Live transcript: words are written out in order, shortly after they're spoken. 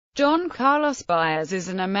John Carlos Baez is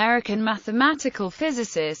an American mathematical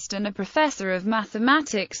physicist and a professor of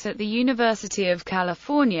mathematics at the University of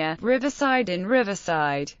California, Riverside in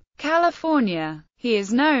Riverside, California. He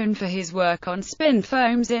is known for his work on spin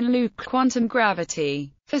foams in loop quantum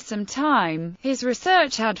gravity. For some time, his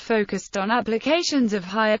research had focused on applications of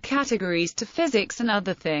higher categories to physics and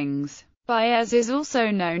other things. Baez is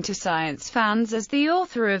also known to science fans as the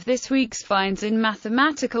author of This Week's Finds in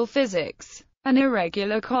Mathematical Physics, an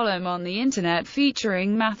irregular column on the internet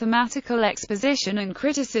featuring mathematical exposition and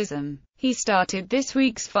criticism. He started This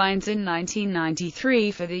Week's Finds in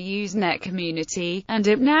 1993 for the Usenet community, and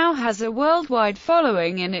it now has a worldwide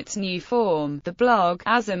following in its new form, the blog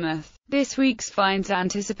Azimuth. This Week's Finds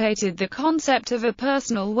anticipated the concept of a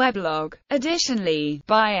personal weblog. Additionally,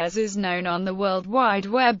 Baez is known on the World Wide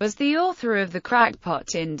Web as the author of the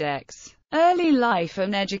Crackpot Index. Early life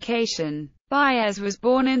and education. Baez was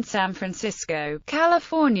born in San Francisco,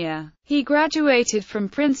 California. He graduated from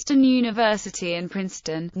Princeton University in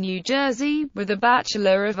Princeton, New Jersey, with a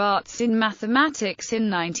Bachelor of Arts in Mathematics in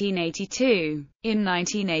 1982. In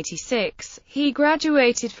 1986, he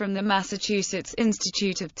graduated from the Massachusetts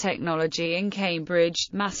Institute of Technology in Cambridge,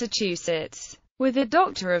 Massachusetts, with a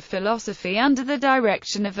Doctor of Philosophy under the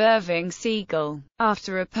direction of Irving Siegel.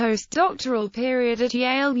 After a postdoctoral period at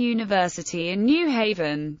Yale University in New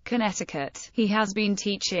Haven, Connecticut, he has been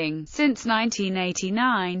teaching, since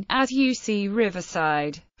 1989, at UC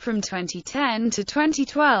Riverside. From 2010 to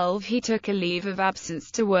 2012 he took a leave of absence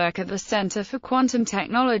to work at the Center for Quantum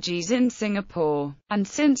Technologies in Singapore, and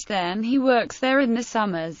since then he works there in the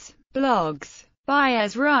summers. Blogs.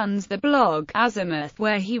 Baez runs the blog Azimuth,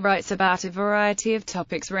 where he writes about a variety of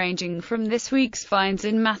topics ranging from this week's finds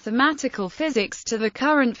in mathematical physics to the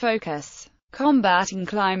current focus, combating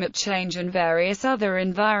climate change and various other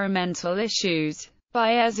environmental issues.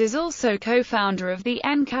 Baez is also co-founder of the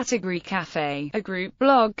N-Category Cafe, a group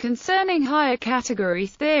blog concerning higher category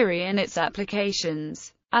theory and its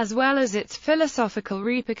applications, as well as its philosophical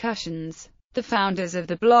repercussions. The founders of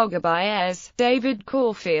the blog are Baez, David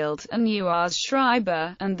Caulfield, and Urs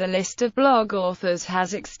Schreiber, and the list of blog authors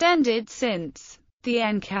has extended since. The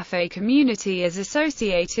N-Cafe community is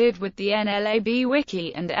associated with the NLAB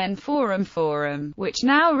Wiki and N-Forum, which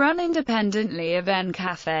now run independently of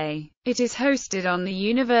N-Cafe. It is hosted on the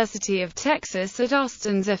University of Texas at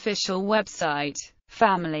Austin's official website.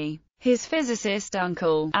 Family. His physicist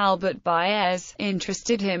uncle, Albert Baez,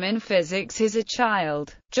 interested him in physics as a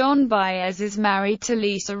child. John Baez is married to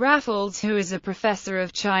Lisa Raffles, who is a professor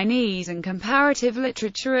of Chinese and comparative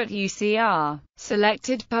literature at UCR.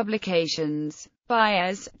 Selected publications.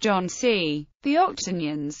 Baez, John C. The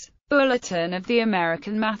Octonians. Bulletin of the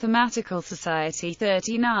American Mathematical Society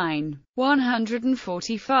 39.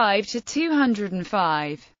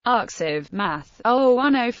 145-205. Arxiv. Math.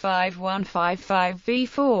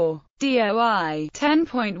 0105155V4. DOI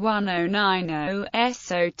 10.1090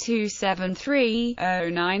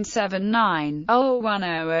 S0273-0979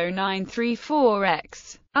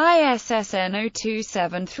 0100934X. ISSN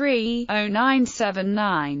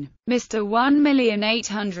 0273-0979. Mr.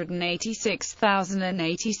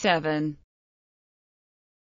 1,886,087.